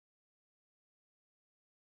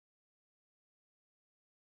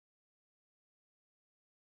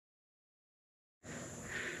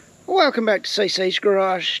Welcome back to CC's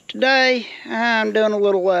Garage. Today I'm doing a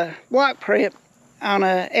little block prep on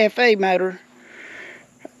a FA motor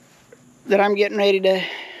that I'm getting ready to,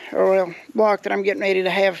 block that I'm getting ready to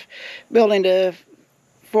have built into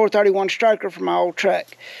 431 stroker for my old truck.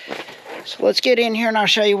 So let's get in here and I'll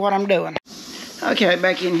show you what I'm doing. Okay,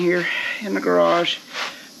 back in here in the garage.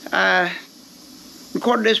 I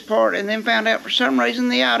recorded this part and then found out for some reason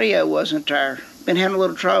the audio wasn't there. Been having a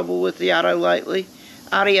little trouble with the audio lately.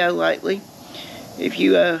 If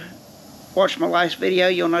you watched my last video,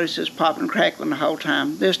 you'll notice it's popping and crackling the whole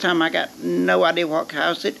time. This time I got no idea what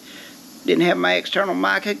caused it. Didn't have my external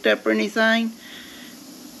mic hooked up or anything.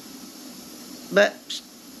 But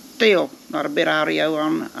still not a bit of audio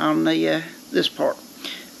on the this part.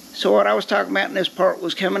 So what I was talking about in this part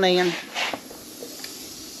was coming in,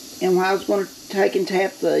 and I was going to take and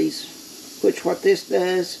tap these, which what this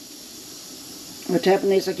does, by tapping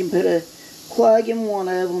this I can put a plug in one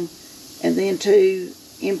of them and then two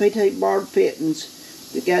MPT barb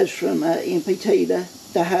fittings that goes from MPT to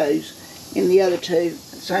the hose in the other two.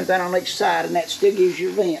 Same thing on each side, and that still gives you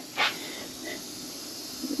a vent.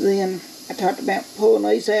 Then I talked about pulling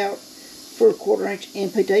these out for a 1/4"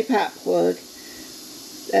 MPT pipe plug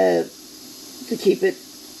to keep it,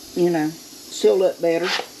 sealed up better.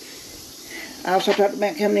 I also talked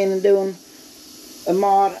about coming in and doing a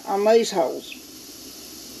mod on these holes,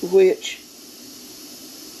 which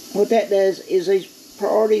what that does is these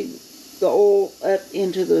priority the oil up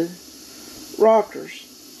into the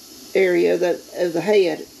rockers area of the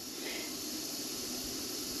head,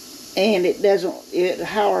 and it doesn't, at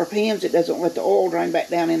high RPMs, it doesn't let the oil drain back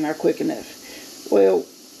down in there quick enough. Well,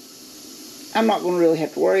 I'm not going to really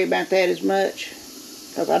have to worry about that as much,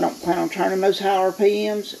 because I don't plan on turning those high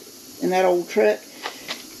RPMs in that old truck,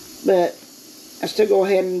 but I still go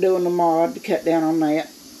ahead and doing the mod to cut down on that.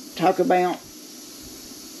 Talk about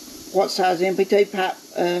what size MPT pipe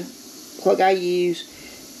plug I use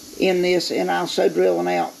in this, and also drilling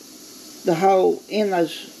out the hole in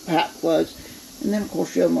those pipe plugs, and then of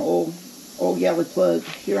course drilling the oil galley plug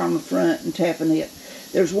here on the front and tapping it.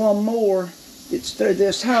 There's one more that's through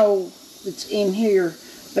this hole that's in here,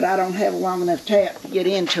 but I don't have a long enough tap to get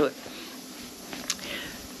into it.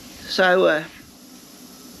 So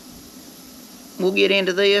we'll get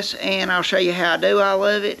into this and I'll show you how I do all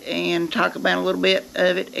of it and talk about a little bit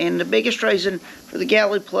of it. And the biggest reason for the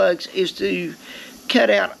galley plugs is to cut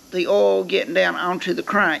out the oil getting down onto the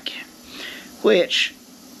crank, which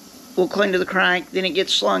will clean to the crank. Then it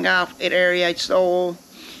gets slung off, it aerates the oil.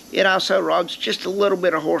 It also robs just a little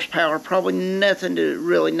bit of horsepower, probably nothing to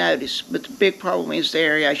really notice, but the big problem is the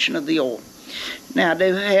aeration of the oil. Now I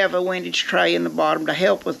do have a windage tray in the bottom to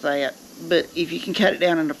help with that, but if you can cut it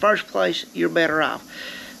down in the first place, you're better off,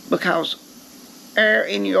 because air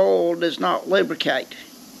in your oil does not lubricate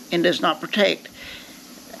and does not protect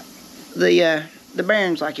the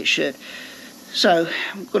bearings like it should. So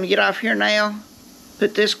I'm going to get off here now,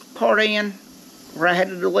 put this part in where I had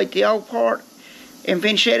to delete the old part, and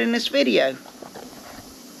finish editing this video.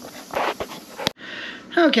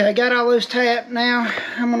 Okay, I got all those tapped. Now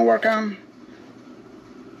I'm going to work on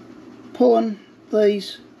pulling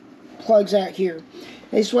these plugs out here.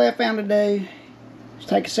 This is what I found to do is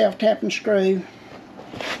take a self-tapping screw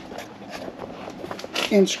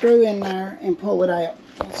and screw in there and pull it out.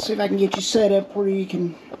 Let's see if I can get you set up where you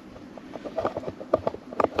can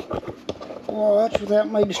watch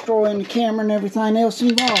without me destroying the camera and everything else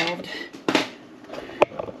involved.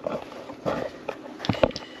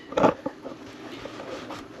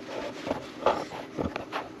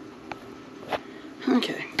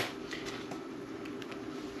 Okay.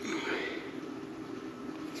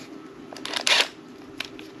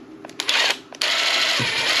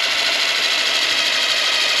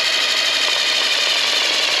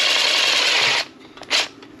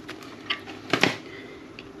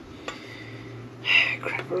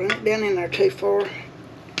 Crap, I ran it down in there too far.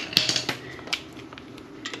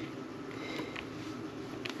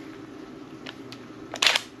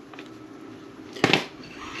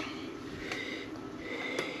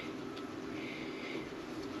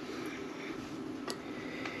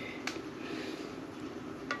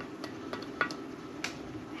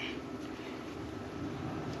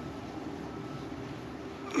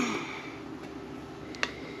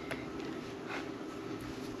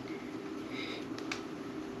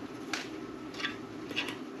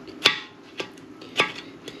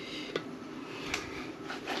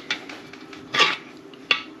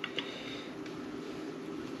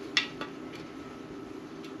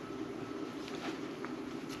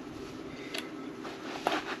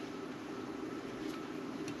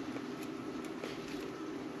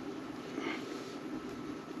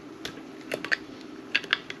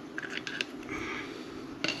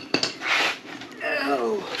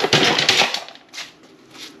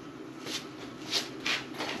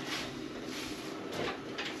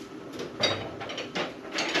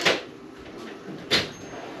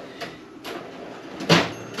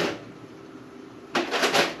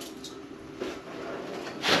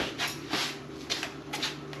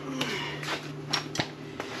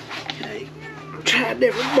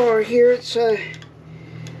 different bar here. It's okay.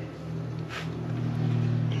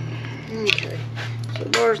 So the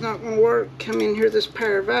bar's not going to work. Come in here, this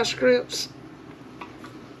pair of vice grips.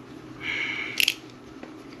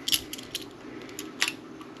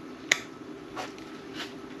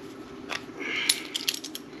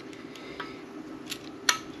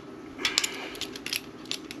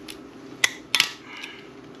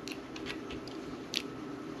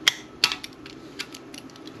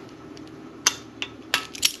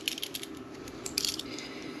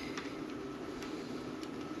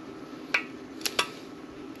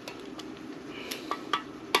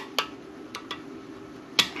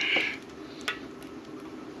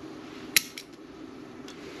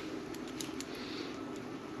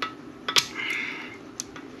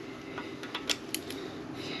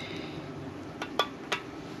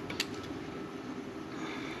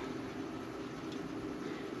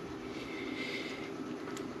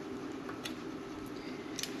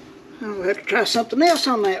 We'll have to try something else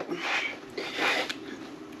on that one.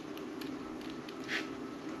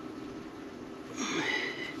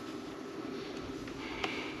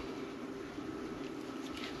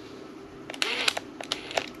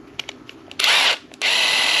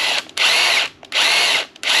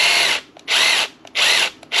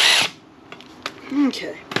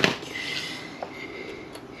 Okay.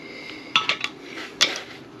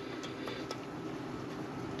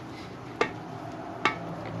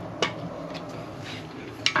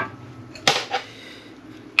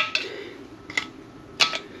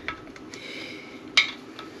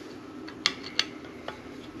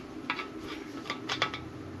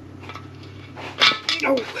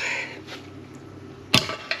 Oh.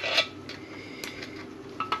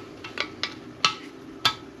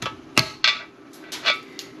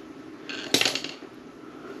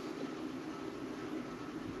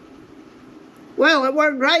 Well, it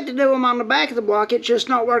worked great to do them on the back of the block. It's just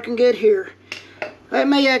not working good here. Let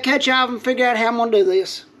me catch you off and figure out how I'm going to do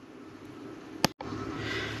this.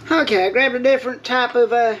 Okay, I grabbed a different type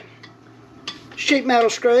of sheet metal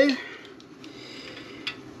screw.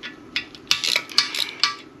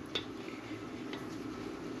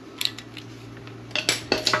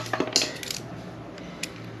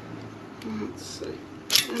 Let's see.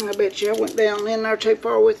 I bet you I went down in there too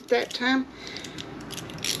far with it that time.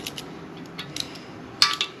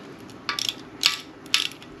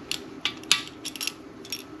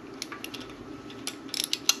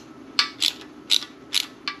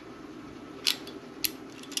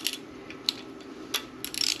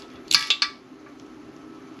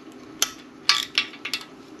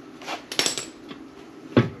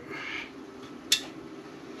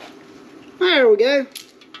 There we go.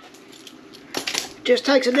 Just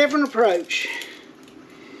takes a different approach.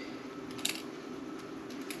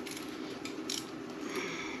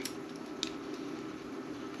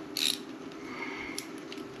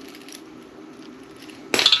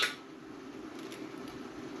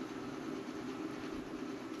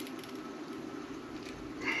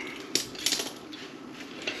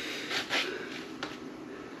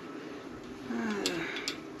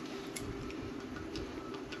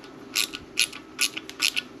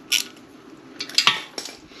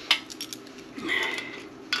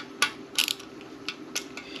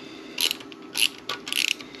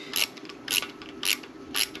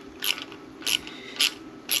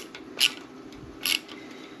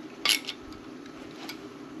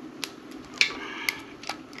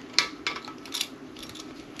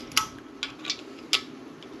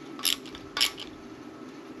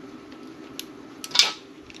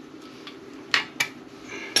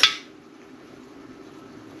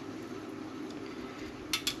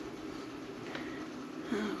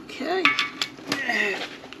 Okay.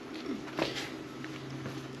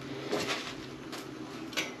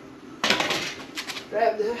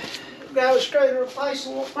 Grab the screw to replace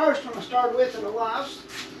the first one I started with and I lost.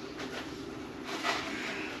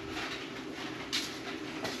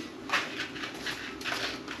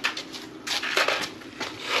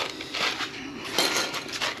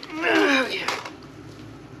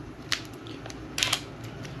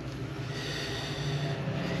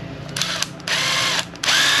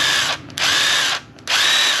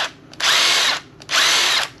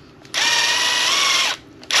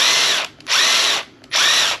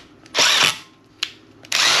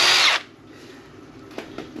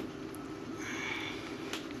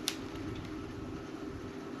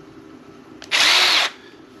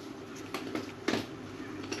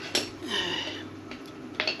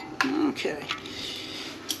 Okay.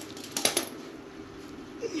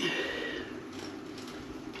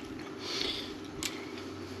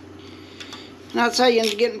 And I'd say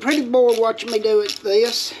you're getting pretty bored watching me do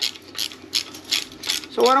this.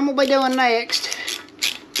 So what I'm going to be doing next,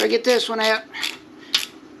 if I get this one out,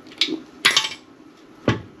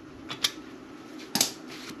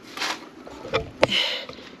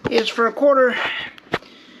 is for a 1/4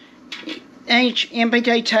 inch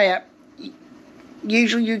MPT tap.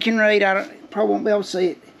 Usually you can read, probably won't be able to see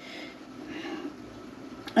it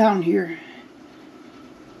on here,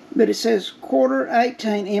 but it says 1/4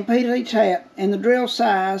 18 MPT tap, and the drill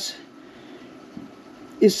size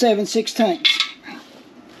is 7/16,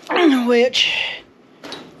 which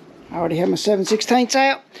I already have my 7/16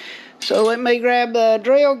 out. So let me grab the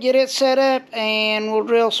drill, get it set up, and we'll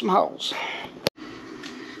drill some holes.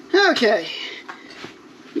 Okay,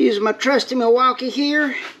 using my trusty Milwaukee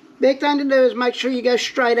here. Big thing to do is make sure you go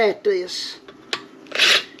straight at this.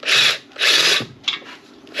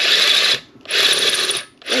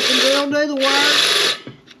 Let the drill do the work.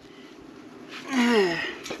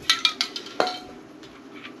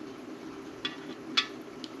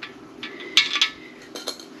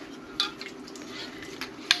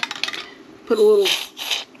 Put a little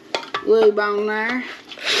lube on there.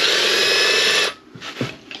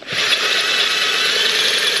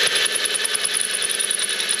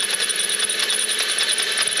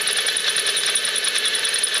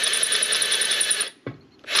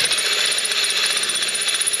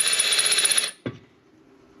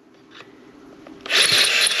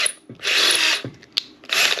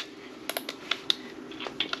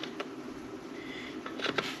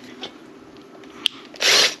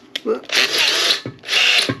 Look.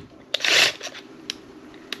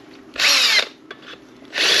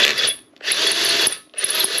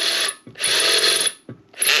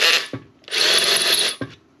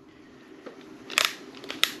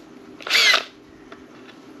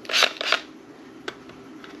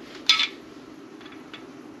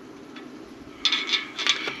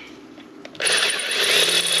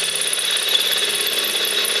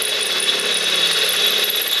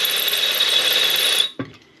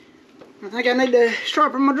 I think I need to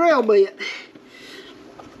sharpen my drill bit.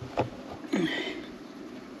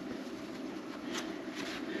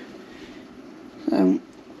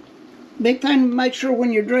 Big thing to make sure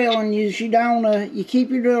when you're drilling is you keep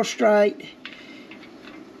your drill straight,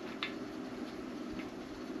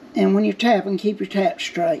 and when you're tapping, keep your tap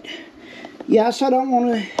straight. You also don't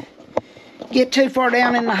want to get too far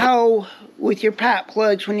down in the hole with your pipe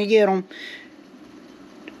plugs when you get them,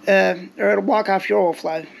 or it'll block off your oil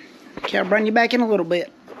flow. Okay, I'll bring you back in a little bit.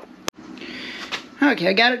 Okay,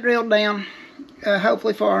 I got it drilled down,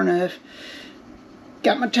 hopefully far enough.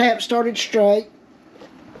 Got my tap started straight,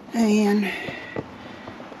 and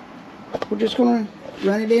we're just going to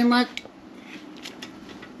run it in like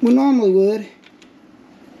we normally would.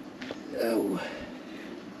 Oh.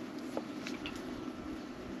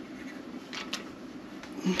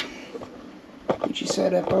 Get you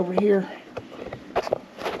set up over here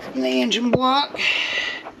in the engine block.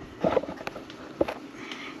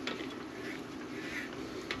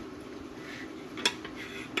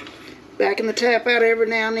 Backing the tap out every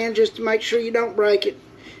now and then just to make sure you don't break it.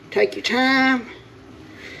 Take your time.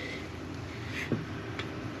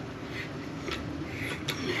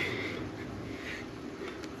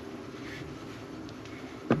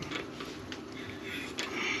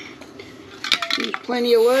 Use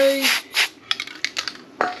plenty of lube.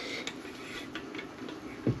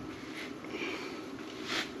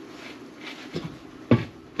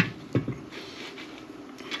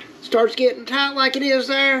 Starts getting tight like it is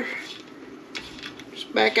there.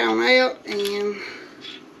 Just back on out, and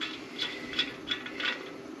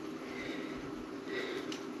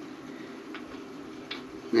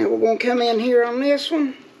now we're going to come in here on this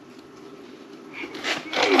one.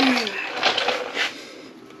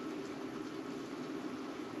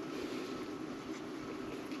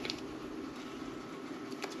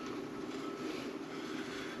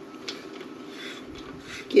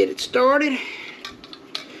 Get it started.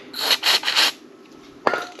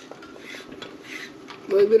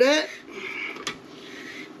 Lube it up.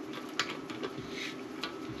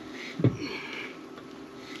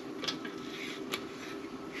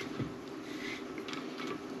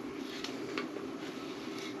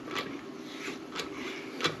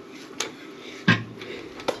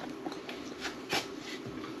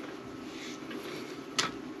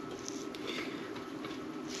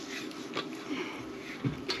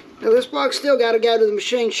 Now this block's still got to go to the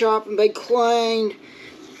machine shop and be cleaned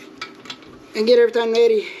and get everything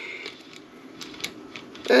ready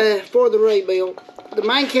for the rebuild. The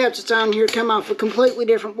main caps that's on here come off a completely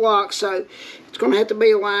different block, so it's going to have to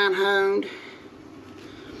be line honed.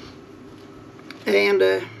 And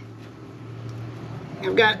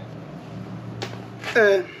I've got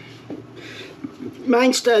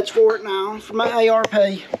main studs for it now, for my ARP.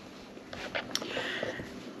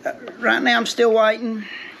 Right now I'm still waiting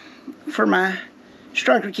for my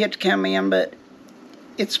striker kit to come in, but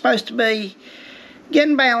it's supposed to be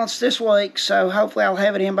getting balanced this week, so hopefully I'll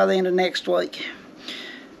have it in by the end of next week.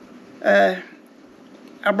 I'll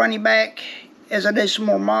bring you back as I do some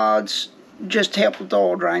more mods, just to help with the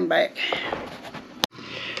oil drain back.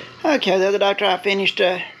 Okay, the other day after I finished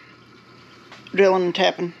drilling and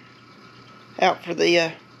tapping out for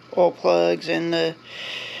the oil plugs and the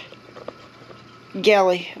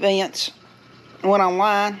galley vents, I went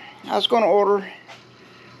online. I was going to order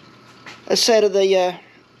a set of the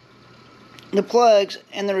plugs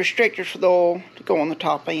and the restrictors for the oil to go on the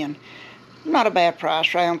top end. Not a bad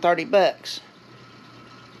price, around 30 bucks.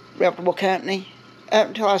 Reputable company. Up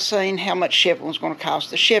until I seen how much shipping was going to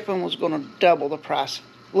cost. The shipping was going to double the price,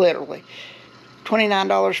 literally.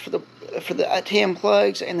 $29 for the 10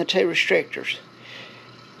 plugs and the 2 restrictors,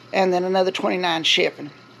 and then another $29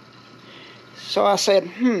 shipping. So I said,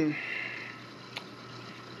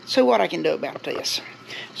 see what I can do about this.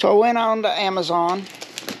 So I went on to Amazon,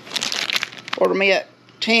 ordered me up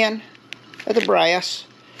 10 of the brass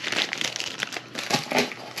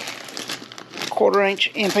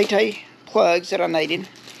 1/4-inch MPT plugs that I needed,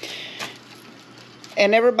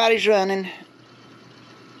 and everybody's running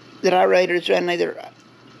that I rated is running either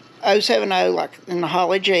 070, like in the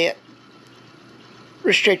Holley Jet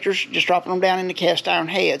restrictors, just dropping them down in the cast iron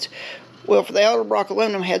heads. Well, for the Edelbrock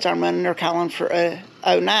aluminum heads I'm running, they're calling for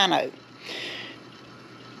 090.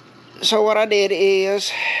 So what I did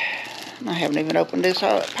is, I haven't even opened this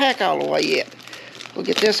pack all the way yet. We'll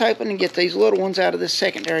get this open and get these little ones out of this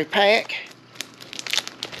secondary pack.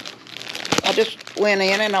 I just went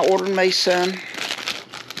in and I ordered me some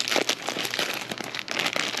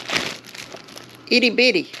itty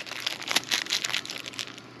bitty.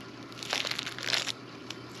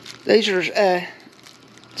 These are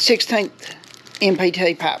 16th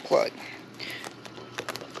MPT pipe plug.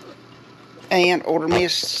 And ordered me a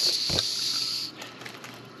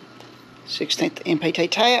 16th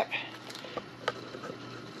MPT tap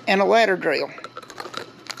and a ladder drill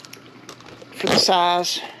for the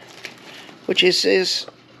size, which is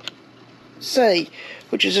C,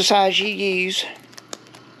 which is the size you use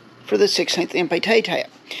for the 16th MPT tap.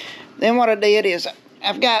 Then what I did is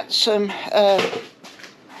I've got some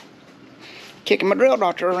kicking my drill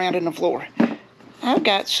doctor around in the floor. I've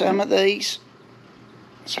got some of these.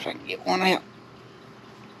 Let's see if I can get one out.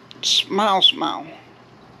 Small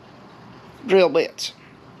drill bits.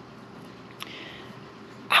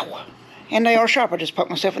 Ow. And they are sharp. I just poked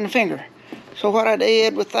myself in the finger. So what I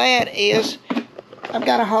did with that is I've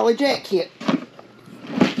got a Holley Jack kit.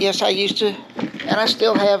 Yes, I used to, and I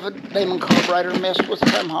still have a Demon carburetor messed with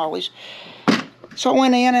some Holleys. So I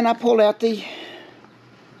went in and I pulled out the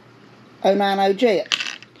 090 Jet.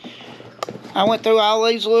 I went through all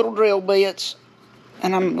these little drill bits,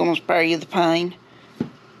 and I'm going to spare you the pain,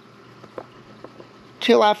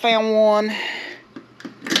 till I found one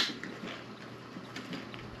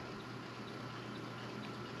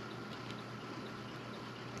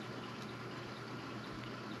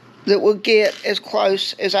that would get as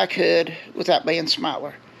close as I could without being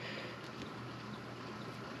smaller.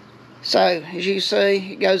 So, as you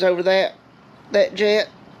see, it goes over that jet.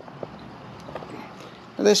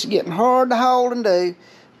 Now, this is getting hard to hold and do,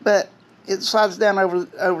 but it slides down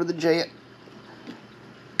over the jet.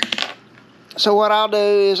 So what I'll do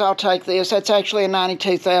is I'll take this. That's actually a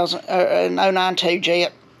 092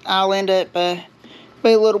 Jet. I'll end up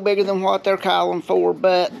be a little bigger than what they're calling for,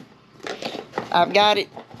 but I've got it.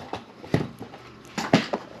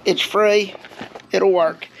 It's free. It'll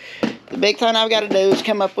work. The big thing I've got to do is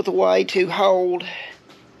come up with a way to hold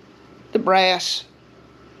the brass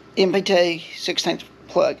MPT 16th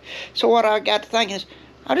plug. So what I got to thinking is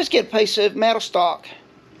I'll just get a piece of metal stock,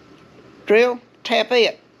 drill, tap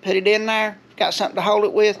it, put it in there, got something to hold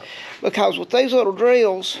it with, because with these little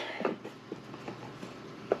drills,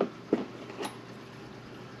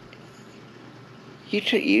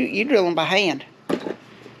 you drill them by hand.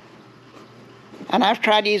 And I've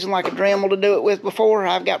tried using like a Dremel to do it with before.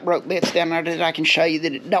 I've got broke bits down there that I can show you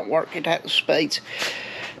that it don't work at that speeds.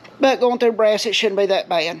 But going through brass, it shouldn't be that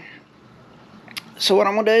bad. So what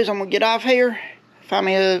I'm going to do is I'm going to get off here, find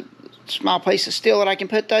me a small piece of steel that I can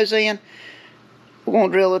put those in. We're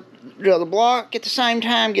going to drill the block at the same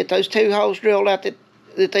time, get those 2 holes drilled out that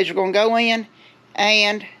these are going to go in,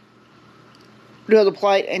 and drill the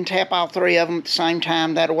plate and tap all 3 of them at the same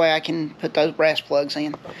time. That way I can put those brass plugs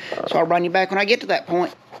in. So I'll bring you back when I get to that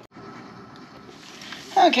point.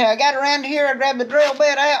 Okay, I got around here, I grabbed the drill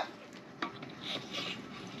bit out,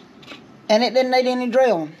 and it didn't need any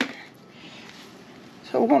drilling.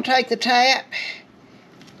 So we're going to take the tap,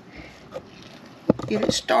 get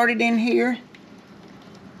it started in here.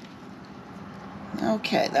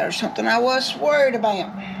 Okay, there's something I was worried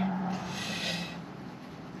about.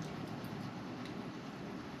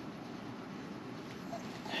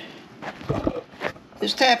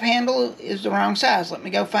 This tap handle is the wrong size. Let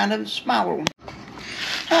me go find a smaller one.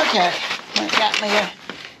 Okay, I got me a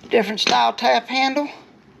different style tap handle.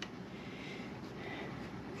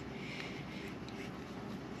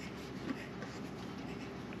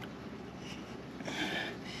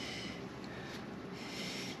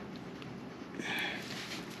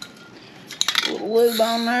 A little lube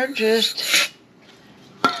on there, just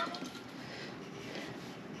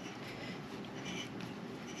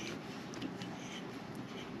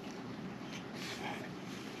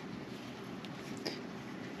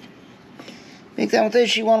big thing with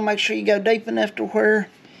this, you want to make sure you go deep enough to where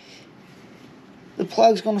the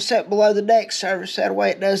plug's going to set below the deck surface. That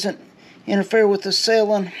way it doesn't interfere with the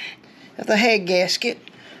sealing of the head gasket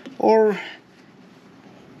or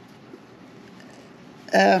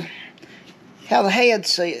how the head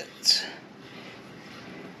sits.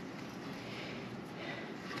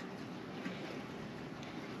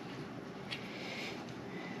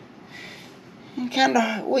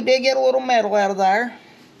 And we did get a little metal out of there.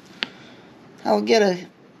 I'll get a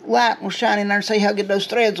light and we'll shine in there and see how good those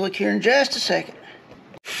threads look here in just a second.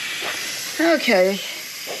 Okay.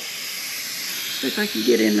 See if I can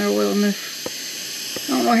get in there well enough.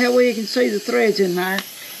 I don't know how well you can see the threads in there.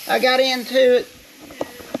 I got into it,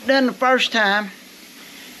 done the first time.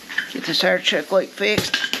 Get this air chuck leak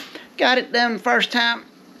fixed. Got it done the first time.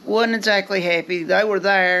 Wasn't exactly happy. They were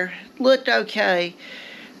there. Looked okay.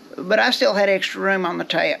 But I still had extra room on the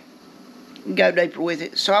tap. Go deeper with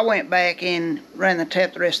it. So I went back and ran the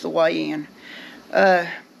tap the rest of the way in.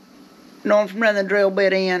 Knowing from running the drill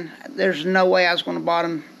bit in, there's no way I was going to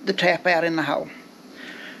bottom the tap out in the hole.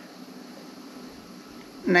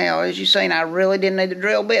 Now, as you've seen, I really didn't need the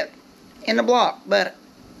drill bit in the block, but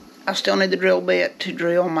I still need the drill bit to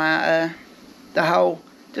drill my the hole,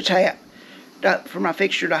 the tap, for my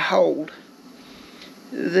fixture to hold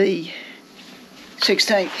the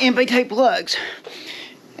 16 MPT plugs.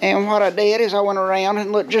 And what I did is I went around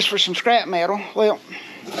and looked just for some scrap metal. Well,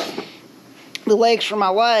 the legs for my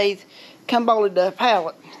lathe come bolted to a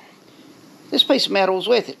pallet. This piece of metal was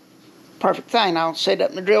with it. Perfect thing. I'll set up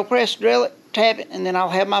in the drill press, drill it, tap it, and then I'll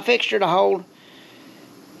have my fixture to hold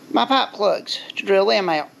my pipe plugs to drill them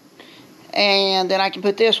out. And then I can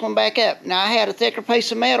put this one back up. Now, I had a thicker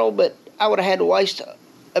piece of metal, but I would have had to waste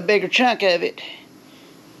a bigger chunk of it.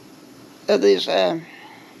 Of this, I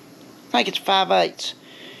think it's 5/8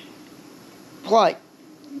 plate.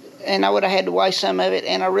 And I would have had to waste some of it,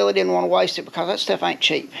 and I really didn't want to waste it because that stuff ain't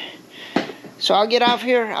cheap. So I'll get off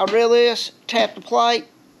here, I'll drill this, tap the plate,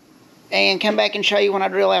 and come back and show you when I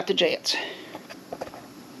drill out the jets.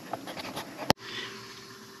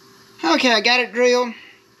 Okay, I got it drilled.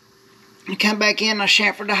 I come back in, I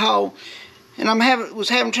chamfered the hole, and was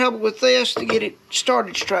having trouble with this to get it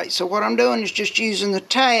started straight. So what I'm doing is just using the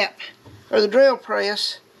tap, or the drill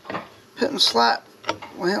press, putting slight,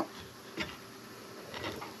 well,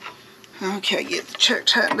 okay, get the chuck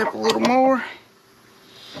tightened up a little more.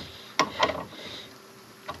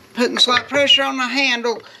 Putting slight pressure on the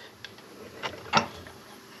handle.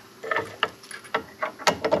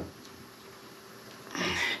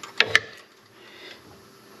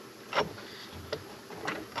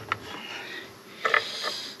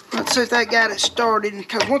 Let's see if that got it started,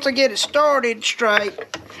 because once I get it started straight,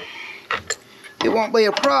 it won't be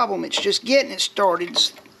a problem. It's just getting it started.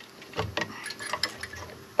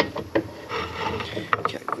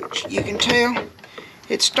 Okay, which you can tell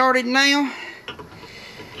it's started now.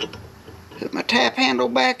 Put my tap handle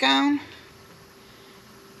back on.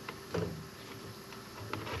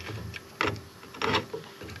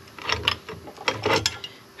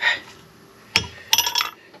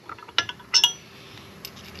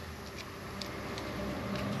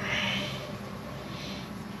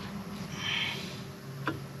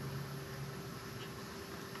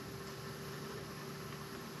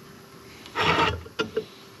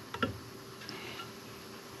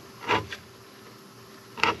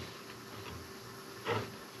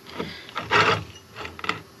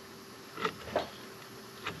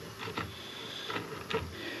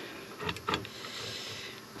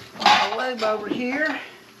 Lube over here.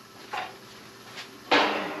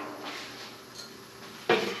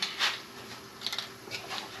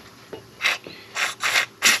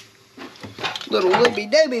 Little looby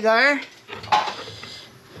dooby there.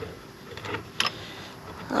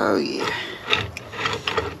 Oh yeah.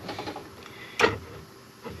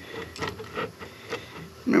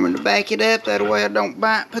 back it up, that way I don't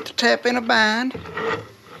put the tap in a bind.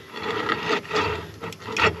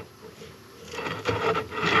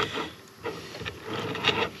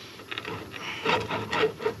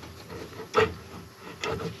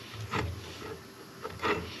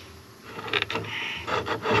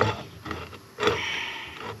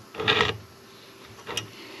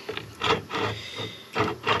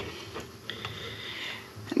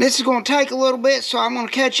 This is going to take a little bit, so I'm going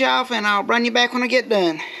to cut you off and I'll bring you back when I get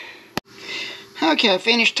done. Okay,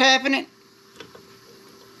 finished tapping it.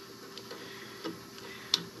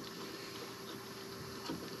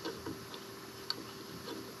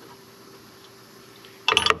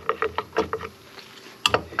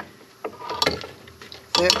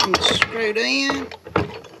 That one's screwed in.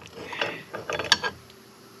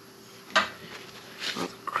 All the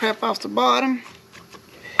crap off the bottom.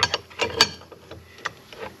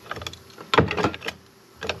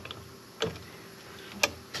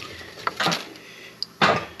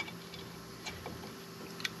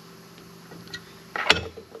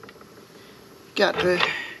 Got the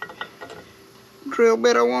drill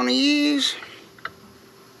bit I want to use.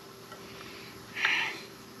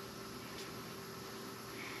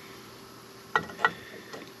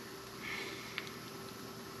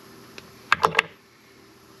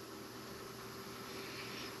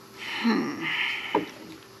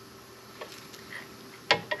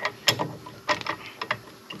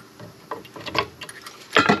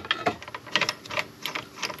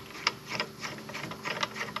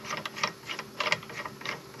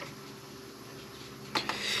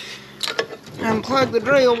 Unplug the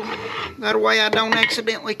drill, that way I don't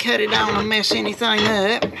accidentally cut it on and mess anything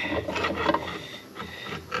up.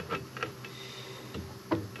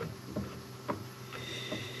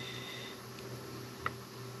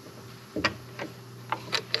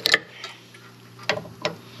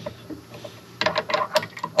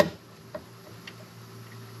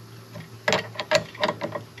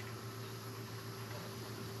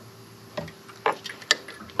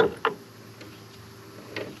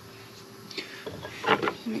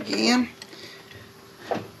 Again,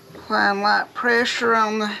 applying light pressure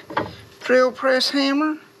on the drill press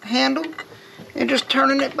handle and just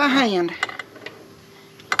turning it by hand.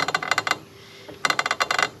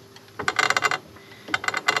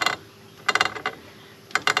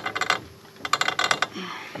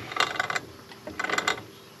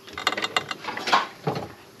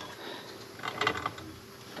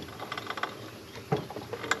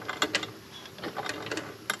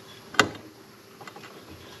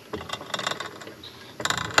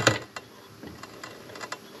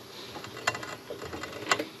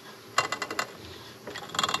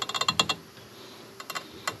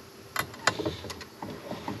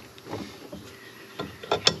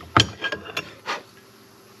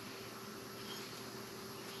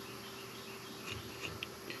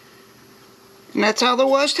 And that's all there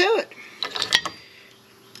was to it.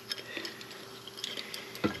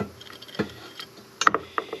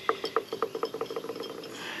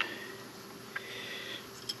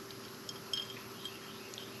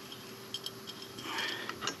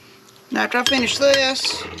 Now after I finish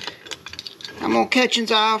this, I'm going to cut things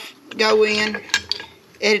off, go in,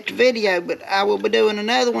 edit the video, but I will be doing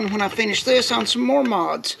another one when I finish this on some more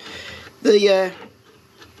mods. The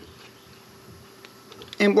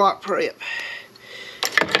M-block prep.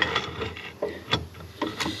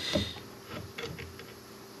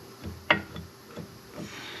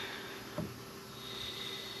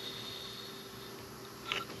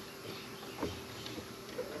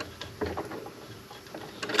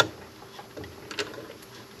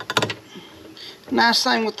 Nice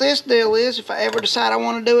thing with this deal is, if I ever decide I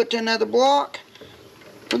want to do it to another block,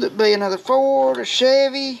 whether it be another Ford, a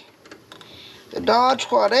Chevy, a Dodge,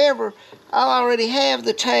 whatever, I'll already have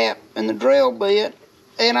the tap and the drill bit,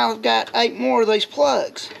 and I've got 8 more of these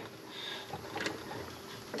plugs.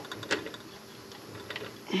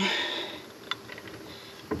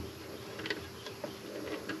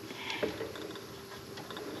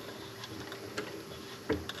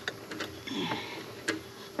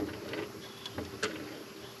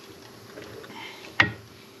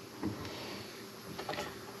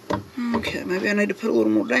 Okay, maybe I need to put a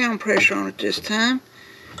little more down pressure on it this time,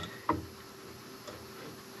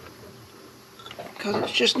 because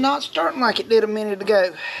it's just not starting like it did a minute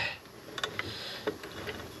ago.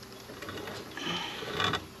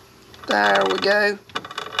 There we go.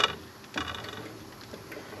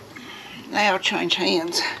 Now change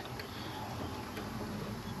hands.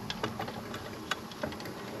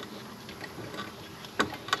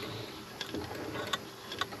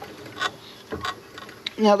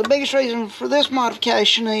 Now the biggest reason for this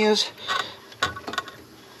modification is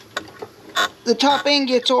the top end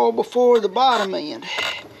gets oil before the bottom end.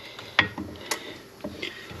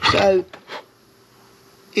 So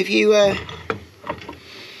if you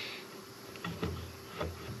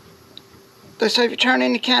let's say if you turn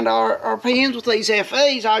any kind of RPMs with these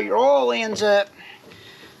FEs, all your oil ends up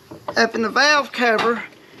in the valve cover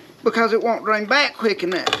because it won't drain back quick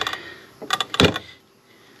enough.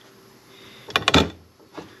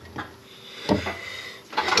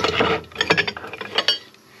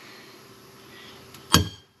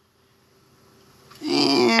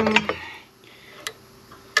 And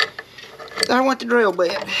there went the drill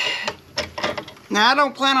bit. Now I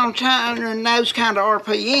don't plan on turning those kind of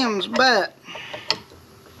RPMs, but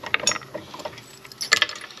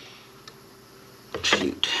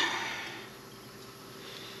shoot.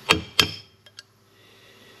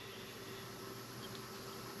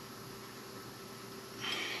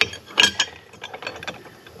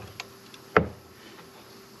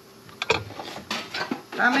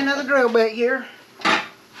 Find me another drill bit here.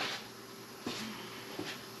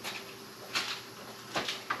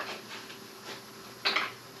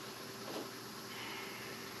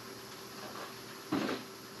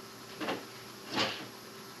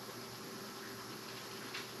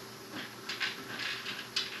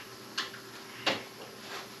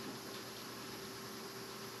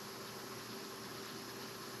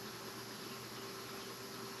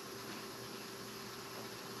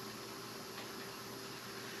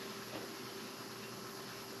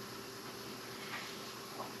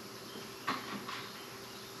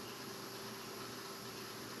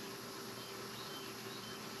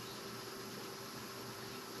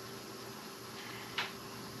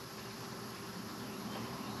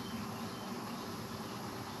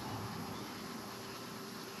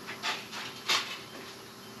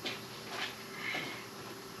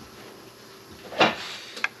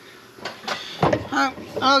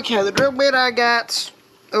 Okay, the drill bit I got's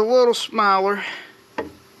a little smaller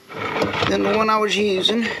than the one I was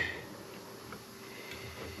using.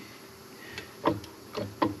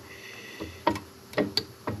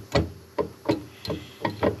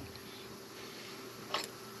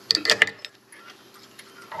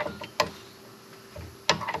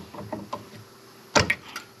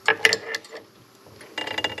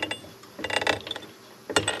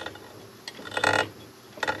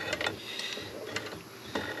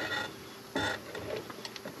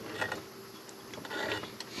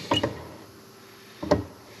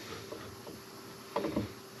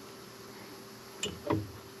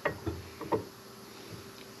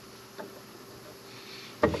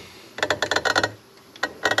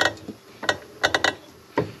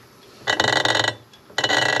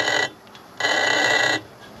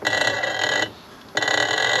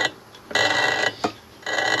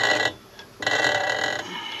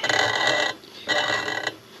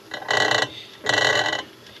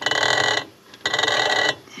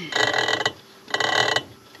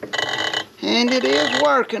 And it is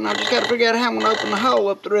working. I just got to figure out how I'm going to open the hole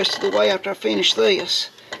up the rest of the way after I finish this.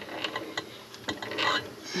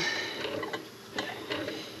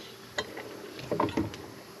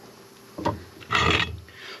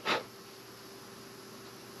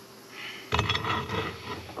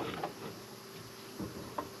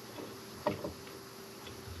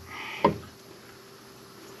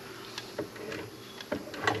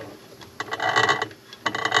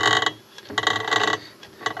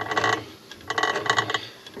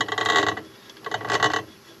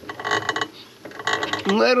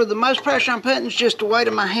 And literally the most pressure I'm putting is just the weight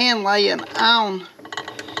of my hand laying on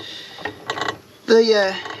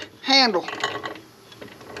the handle.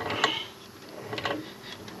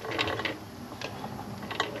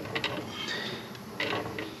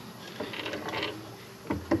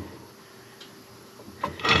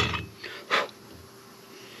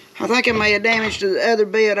 I think I may have damaged the other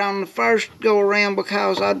bit on the first go around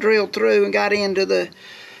because I drilled through and got into the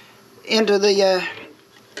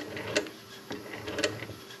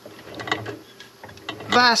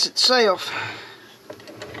vise itself.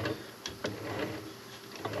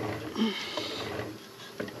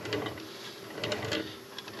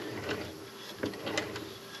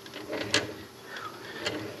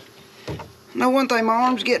 Know one thing, my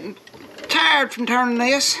arm's getting tired from turning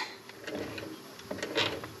this.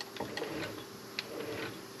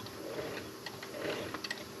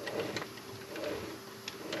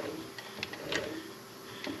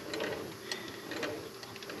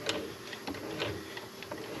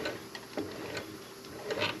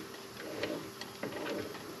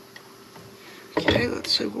 Okay,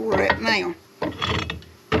 let's see where we're at now.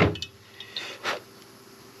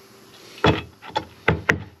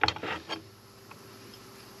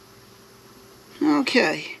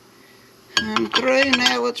 Okay, I'm through.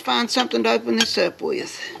 Now let's find something to open this up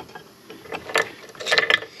with.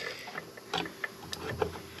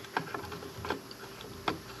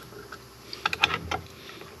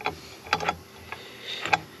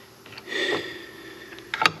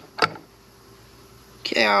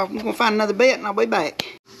 Okay, I'm going to find another bit and I'll be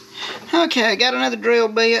back. Okay, I got another drill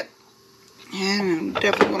bit. And I'm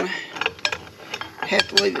definitely going to have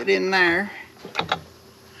to leave it in there.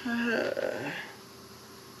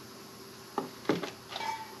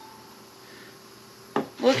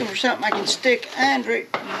 Looking for something I can stick under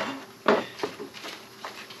it.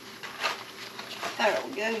 There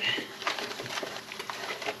we go.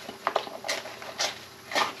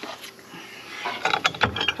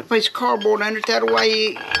 Put a piece of cardboard under it. That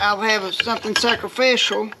way I'll have something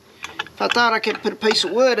sacrificial. If I thought I could put a piece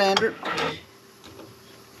of wood under it.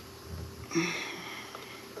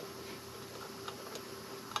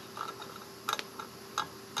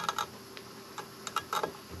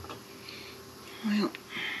 Well,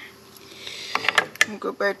 we'll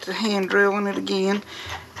go back to hand drilling it again.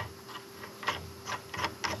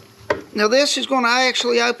 Now this is going to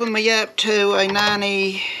actually open me up to a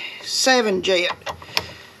 97 jet.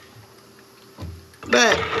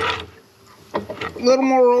 But a little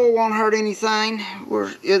more oil won't hurt anything.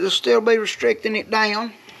 It'll still be restricting it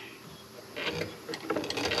down.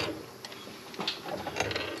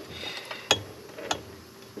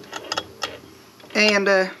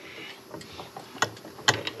 And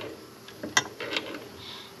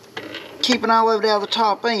keeping all of it out of the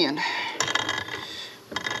top end.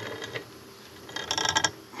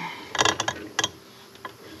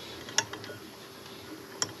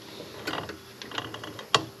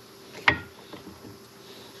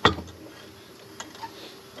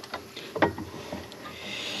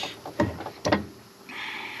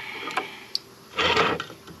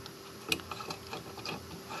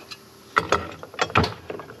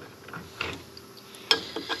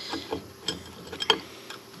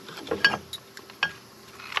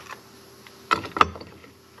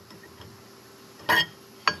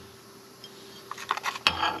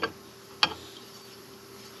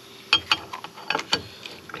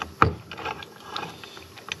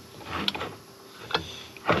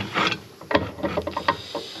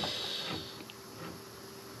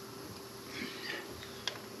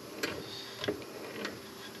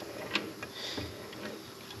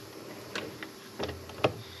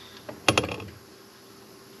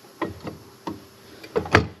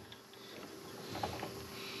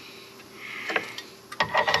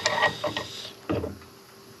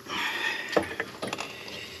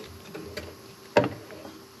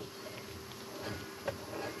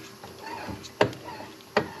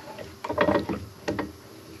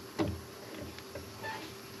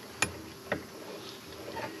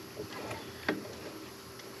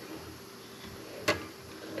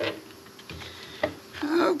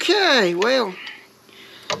 Okay, well,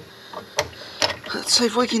 let's see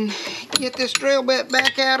if we can get this drill bit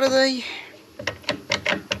back out of the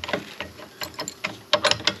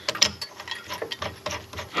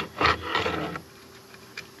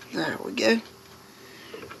there we go.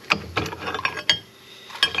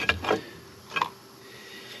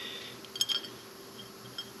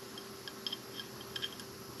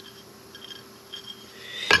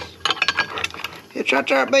 It's right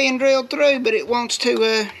there being drilled through, but it wants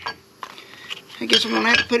to, I guess I'm going to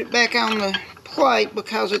have to put it back on the plate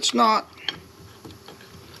because it's not.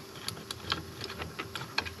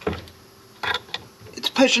 It's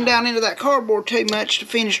pushing down into that cardboard too much to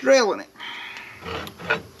finish drilling it.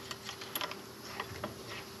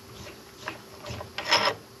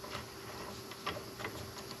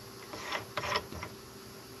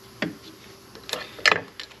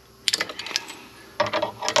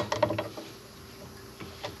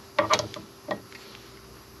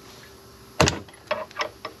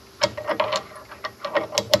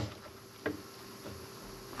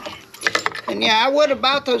 And yeah, I would have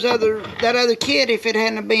bought that other kit if it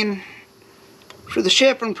hadn't been for the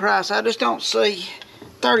shipping price. I just don't see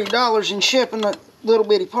 $30 in shipping the little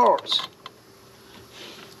bitty parts.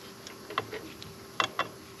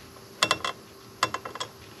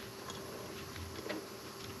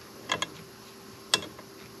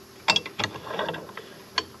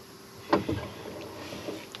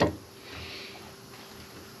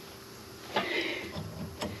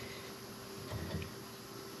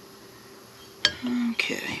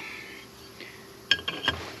 Okay.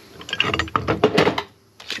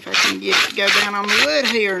 See if I can get it to go down on the wood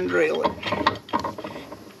here and drill it.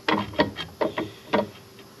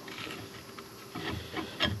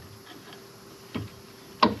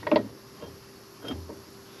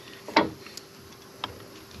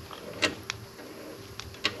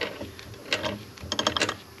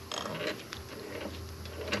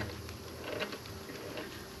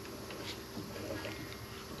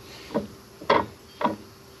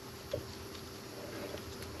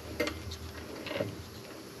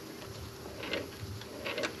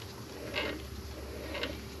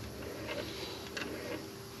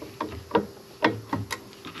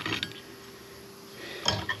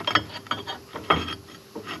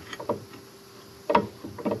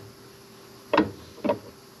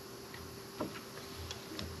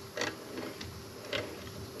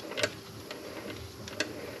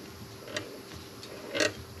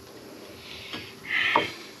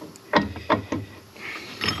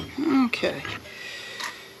 Okay.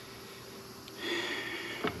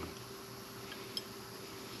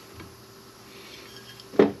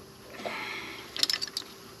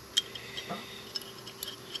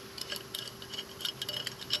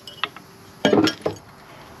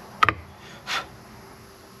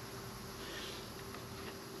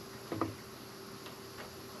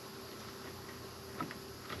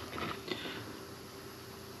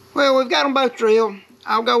 Well, we've got them both drilled.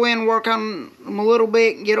 I'll go in and work on them a little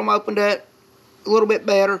bit and get them opened up a little bit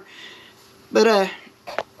better. But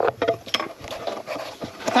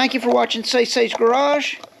thank you for watching CC's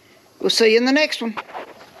Garage. We'll see you in the next one.